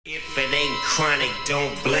it ain't chronic,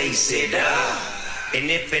 don't blaze it up. And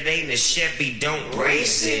if it ain't a Chevy, don't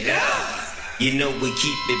race it up. You know we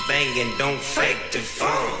keep it banging, don't fake the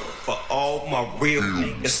phone. For all my real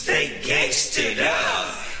niggas, stay gangstered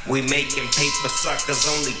up. We making paper, suckers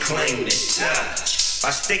only claim to touch.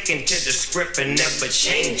 By sticking to the script and never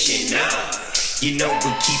changing up. You know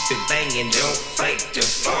we keep it banging, don't fake the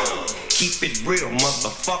phone. Keep it real,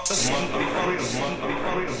 motherfuckers.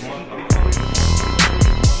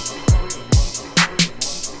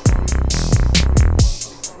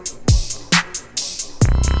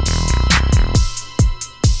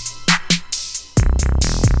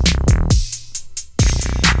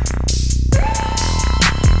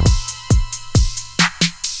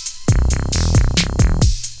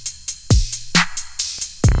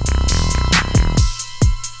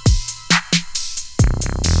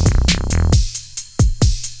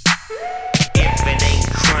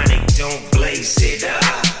 Don't blaze it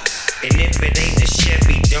up. And if it ain't a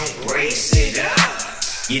Chevy, don't race it up.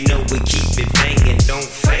 You know we keep it banging, don't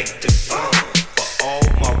fake the phone. For all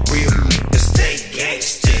my real niggas, stay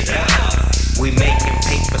gangstered up. We making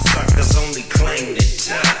paper, suckers only claim to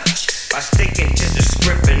touch. By sticking to the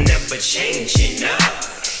script and never changing up.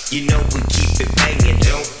 You know we keep it banging,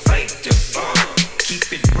 don't fake the phone.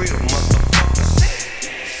 Keep it real, motherfuckers.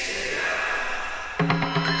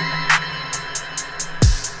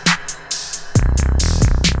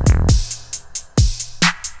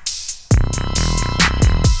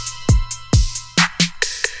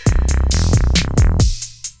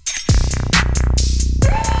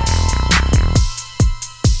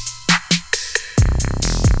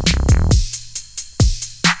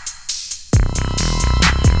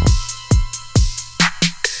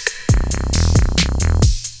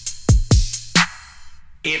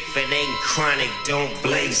 If it ain't chronic, don't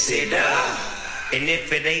blaze it up. And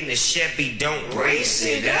if it ain't a Chevy, don't race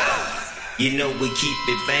it up. You know we keep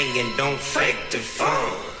it banging, don't fake the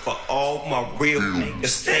phone. For all my real niggas,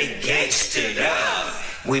 stay gangstered up.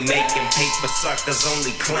 We making paper, suckers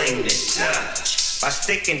only claim to touch. By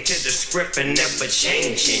sticking to the script and never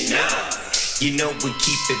changing up. You know we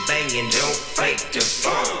keep it banging, don't fake the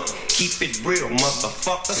phone. Keep it real,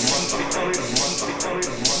 motherfuckers.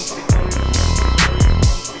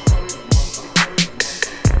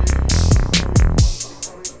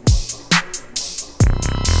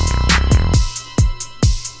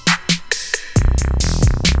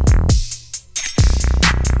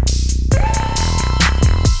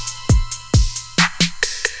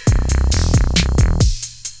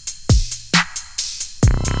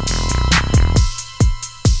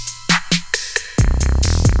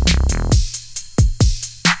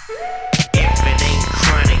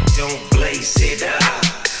 Don't blaze it up.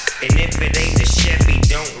 And if it ain't a Chevy,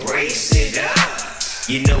 don't race it up.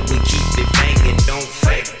 You know we keep it banging, don't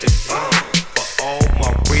fake the phone. For all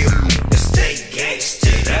my real niggas, stay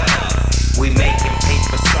gangstered up. We making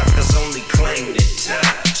paper, suckers only claim to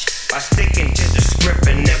touch. By sticking to the script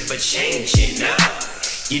and never changing up.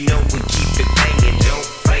 You know we keep it banging, don't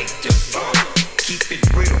fake the phone. Keep it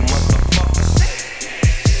real, motherfuckers.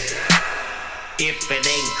 If it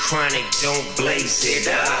ain't chronic, don't blaze it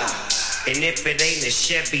up. And if it ain't a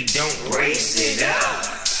Chevy, don't race it up.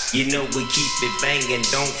 You know we keep it banging,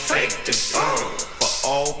 don't fake the phone. For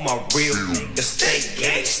all my real niggas, stay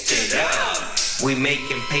gangstered up. We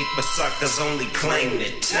making paper, suckers only claim to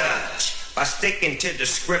touch. By sticking to the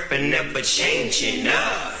script and never changing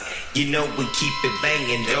up. You know we keep it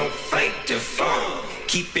banging, don't fake the phone.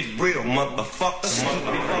 Keep it real, motherfuckers.